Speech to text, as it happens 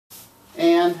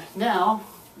And now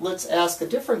let's ask a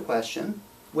different question.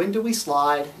 When do we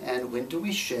slide and when do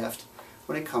we shift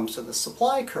when it comes to the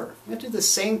supply curve? We have to do the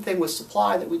same thing with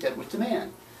supply that we did with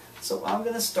demand. So I'm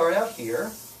going to start out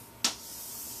here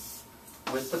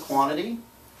with the quantity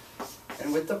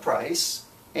and with the price.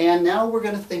 And now we're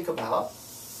going to think about,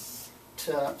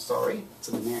 sorry, it's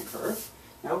a demand curve.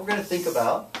 Now we're going to think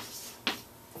about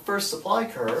the first supply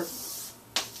curve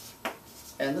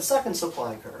and the second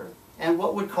supply curve, and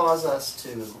what would cause us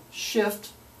to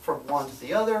shift from one to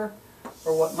the other,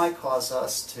 or what might cause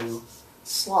us to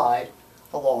slide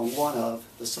along one of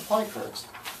the supply curves.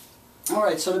 All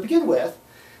right, so to begin with,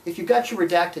 if you've got your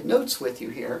redacted notes with you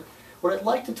here, what I'd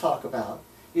like to talk about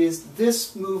is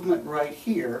this movement right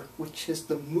here, which is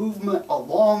the movement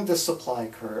along the supply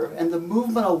curve. And the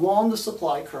movement along the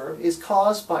supply curve is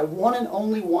caused by one and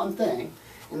only one thing,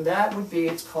 and that would be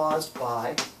it's caused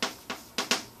by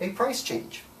a price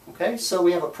change. Okay, so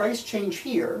we have a price change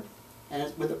here,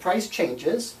 and when the price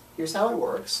changes, here's how it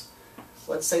works.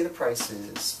 Let's say the price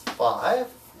is 5,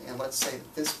 and let's say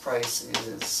that this price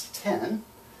is 10.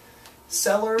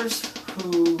 Sellers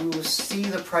who see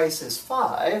the price is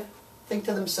 5 think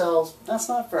to themselves, that's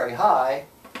not very high.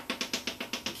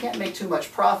 We can't make too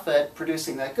much profit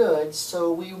producing that good,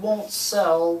 so we won't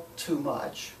sell too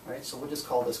much. Right? So we'll just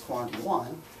call this quantity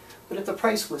 1. But if the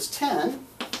price was 10,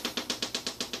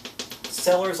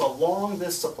 sellers along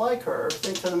this supply curve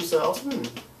think to themselves,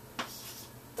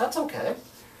 that's okay.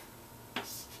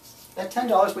 At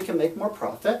 $10 we can make more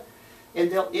profit,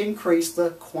 and they'll increase the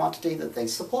quantity that they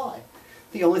supply.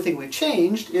 The only thing we've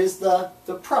changed is the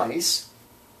price,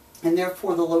 and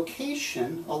therefore the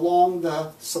location along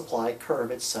the supply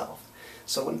curve itself.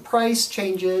 So when price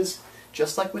changes,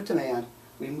 just like with demand,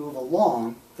 we move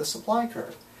along the supply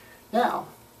curve. Now,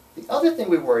 the other thing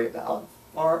we worry about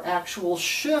are actual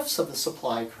shifts of the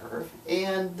supply curve,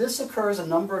 and this occurs a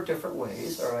number of different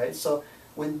ways. All right, so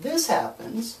when this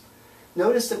happens,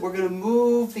 notice that we're going to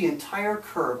move the entire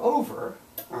curve over.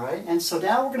 All right, and so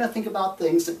now we're going to think about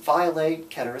things that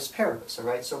violate ceteris paribus. All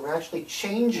right, so we're actually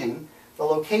changing the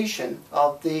location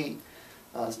of the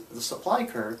supply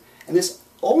curve, and this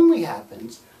only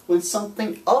happens when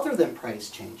something other than price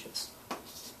changes.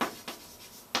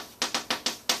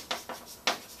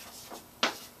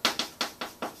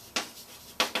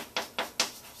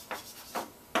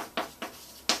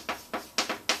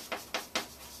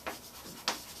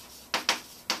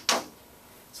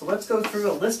 So let's go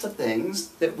through a list of things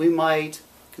that we might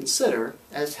consider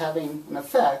as having an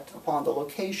effect upon the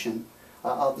location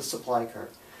of the supply curve.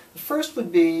 The first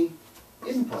would be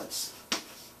inputs.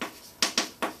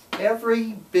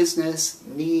 Every business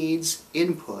needs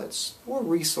inputs or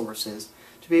resources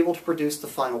to be able to produce the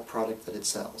final product that it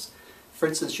sells. For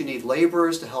instance, you need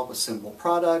laborers to help assemble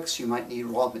products, you might need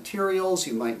raw materials,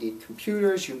 you might need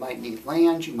computers, you might need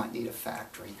land, you might need a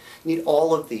factory. You need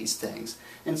all of these things.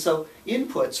 And so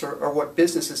inputs are what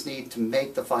businesses need to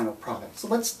make the final product. So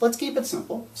let's keep it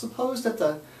simple. Suppose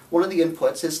that one of the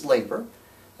inputs is labor,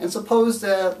 and suppose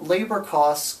that labor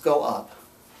costs go up.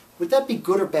 Would that be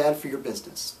good or bad for your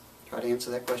business? Try to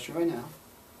answer that question right now.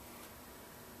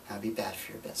 That'd be bad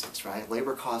for your business, right?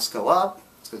 Labor costs go up.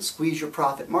 It's going to squeeze your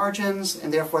profit margins,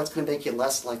 and therefore it's going to make you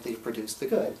less likely to produce the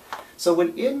good. So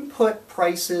when input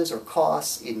prices or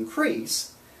costs increase,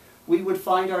 we would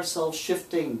find ourselves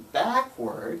shifting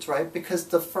backwards, right, because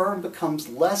the firm becomes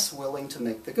less willing to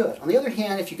make the good. On the other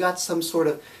hand, if you got some sort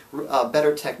of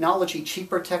better technology,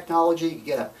 cheaper technology, you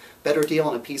get a better deal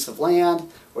on a piece of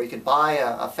land, or you could buy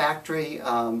a factory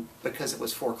because it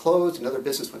was foreclosed, another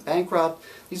business went bankrupt.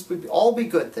 These would all be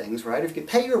good things, right? If you could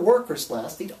pay your workers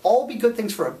less, they'd all be good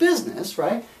things for a business,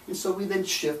 right? And so we then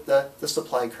shift the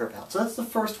supply curve out. So that's the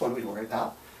first one we worry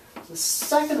about. The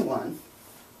second one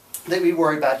that we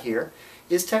worry about here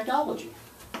is technology.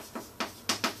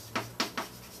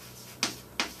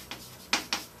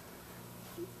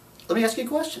 Let me ask you a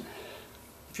question.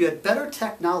 If you had better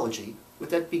technology,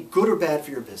 would that be good or bad for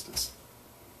your business?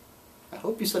 I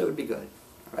hope you said it would be good.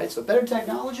 All right, so better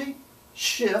technology,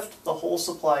 shift the whole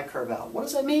supply curve out. What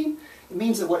does that mean? It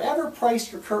means that whatever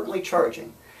price you're currently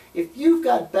charging, if you've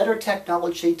got better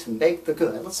technology to make the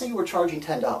good, let's say you were charging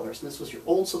 $10, and this was your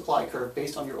old supply curve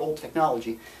based on your old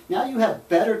technology. Now you have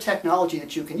better technology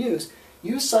that you can use.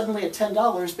 You suddenly at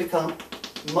 $10 become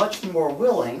much more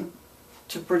willing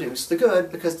to produce the good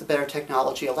because the better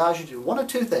technology allows you to do one of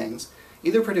two things.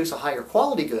 Either produce a higher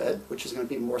quality good, which is going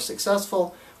to be more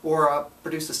successful, or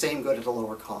produce the same good at a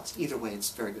lower cost. Either way, it's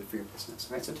very good for your business.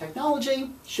 Right? So technology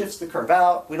shifts the curve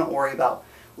out. We don't worry about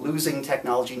losing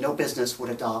technology. No business would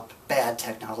adopt bad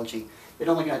technology. They're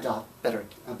only going to adopt better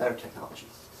technology.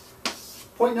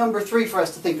 Point number 3 for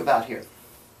us to think about here.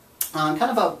 Kind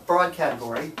of a broad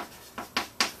category.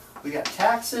 We got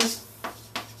taxes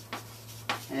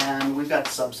and we've got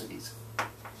subsidies.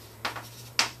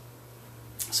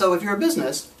 So if you're a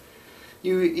business,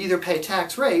 you either pay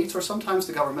tax rates or sometimes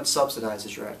the government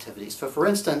subsidizes your activities. So for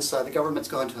instance, the government's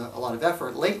gone to a lot of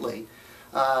effort lately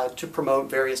to promote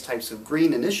various types of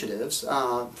green initiatives.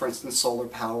 For instance, solar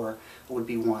power would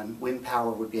be one, wind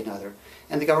power would be another.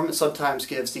 And the government sometimes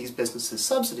gives these businesses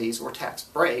subsidies or tax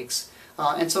breaks.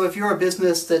 And so if you're a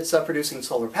business that's producing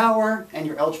solar power and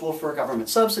you're eligible for a government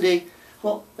subsidy,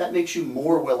 well, that makes you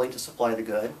more willing to supply the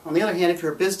good. On the other hand, if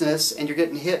you're a business and you're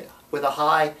getting hit with a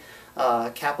high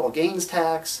capital gains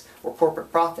tax or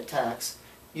corporate profit tax,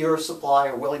 your supply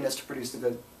or willingness to produce the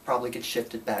good probably gets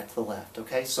shifted back to the left.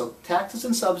 Okay, so taxes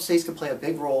and subsidies can play a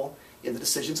big role in the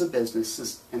decisions of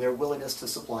businesses and their willingness to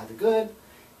supply the good.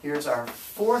 Here's our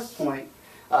fourth point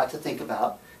to think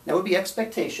about. That would be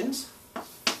expectations.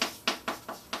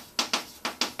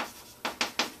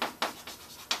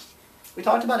 We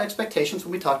talked about expectations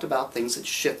when we talked about things that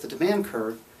shift the demand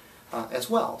curve as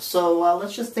well. So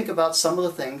let's just think about some of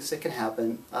the things that can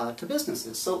happen to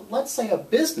businesses. So let's say a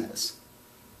business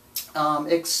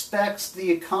expects the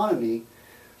economy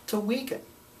to weaken.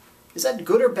 Is that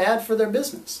good or bad for their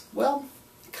business? Well,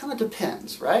 it kind of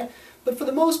depends, right? But for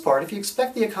the most part, if you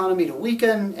expect the economy to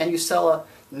weaken and you sell a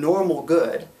normal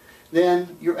good,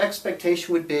 then your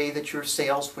expectation would be that your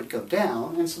sales would go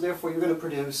down, and so therefore you're going to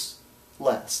produce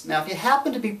less. Now, if you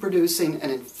happen to be producing an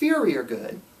inferior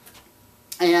good,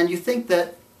 and you think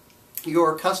that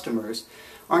your customers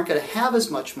aren't going to have as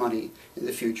much money in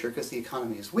the future because the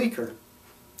economy is weaker,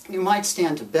 you might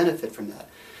stand to benefit from that.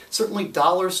 Certainly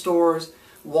dollar stores,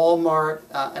 Walmart,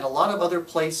 and a lot of other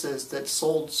places that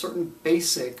sold certain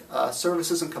basic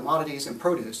services and commodities and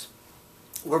produce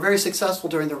were very successful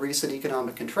during the recent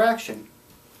economic contraction.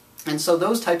 And so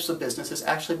those types of businesses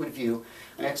actually would view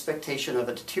an expectation of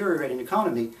a deteriorating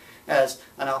economy as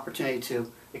an opportunity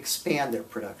to expand their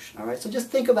production. All right, so just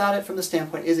think about it from the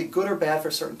standpoint, is it good or bad for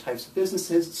certain types of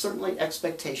businesses? Certainly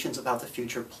expectations about the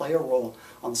future play a role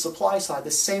on the supply side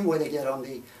the same way they did on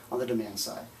the demand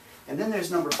side. And then there's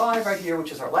number 5 right here,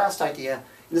 which is our last idea.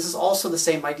 And this is also the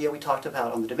same idea we talked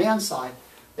about on the demand side.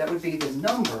 That would be the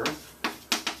number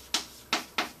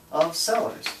of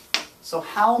sellers. So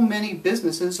how many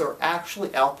businesses are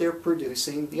actually out there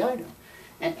producing the item?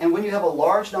 And when you have a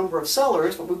large number of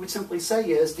sellers, what we would simply say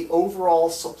is the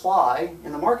overall supply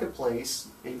in the marketplace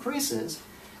increases.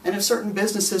 And if certain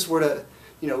businesses were to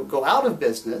go out of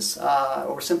business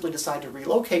or simply decide to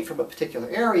relocate from a particular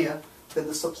area, then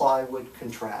the supply would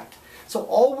contract. So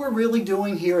all we're really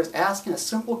doing here is asking a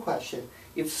simple question.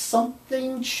 If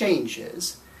something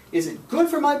changes, is it good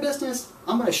for my business?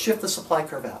 I'm going to shift the supply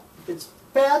curve out. If it's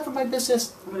bad for my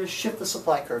business, I'm going to shift the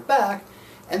supply curve back.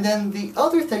 And then the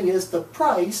other thing is the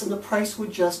price, and the price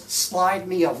would just slide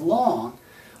me along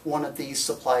one of these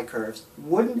supply curves.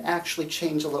 Wouldn't actually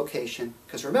change the location,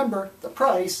 because remember, the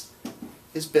price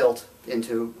is built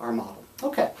into our model.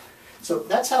 Okay, so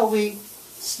that's how we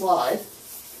slide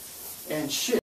and shift.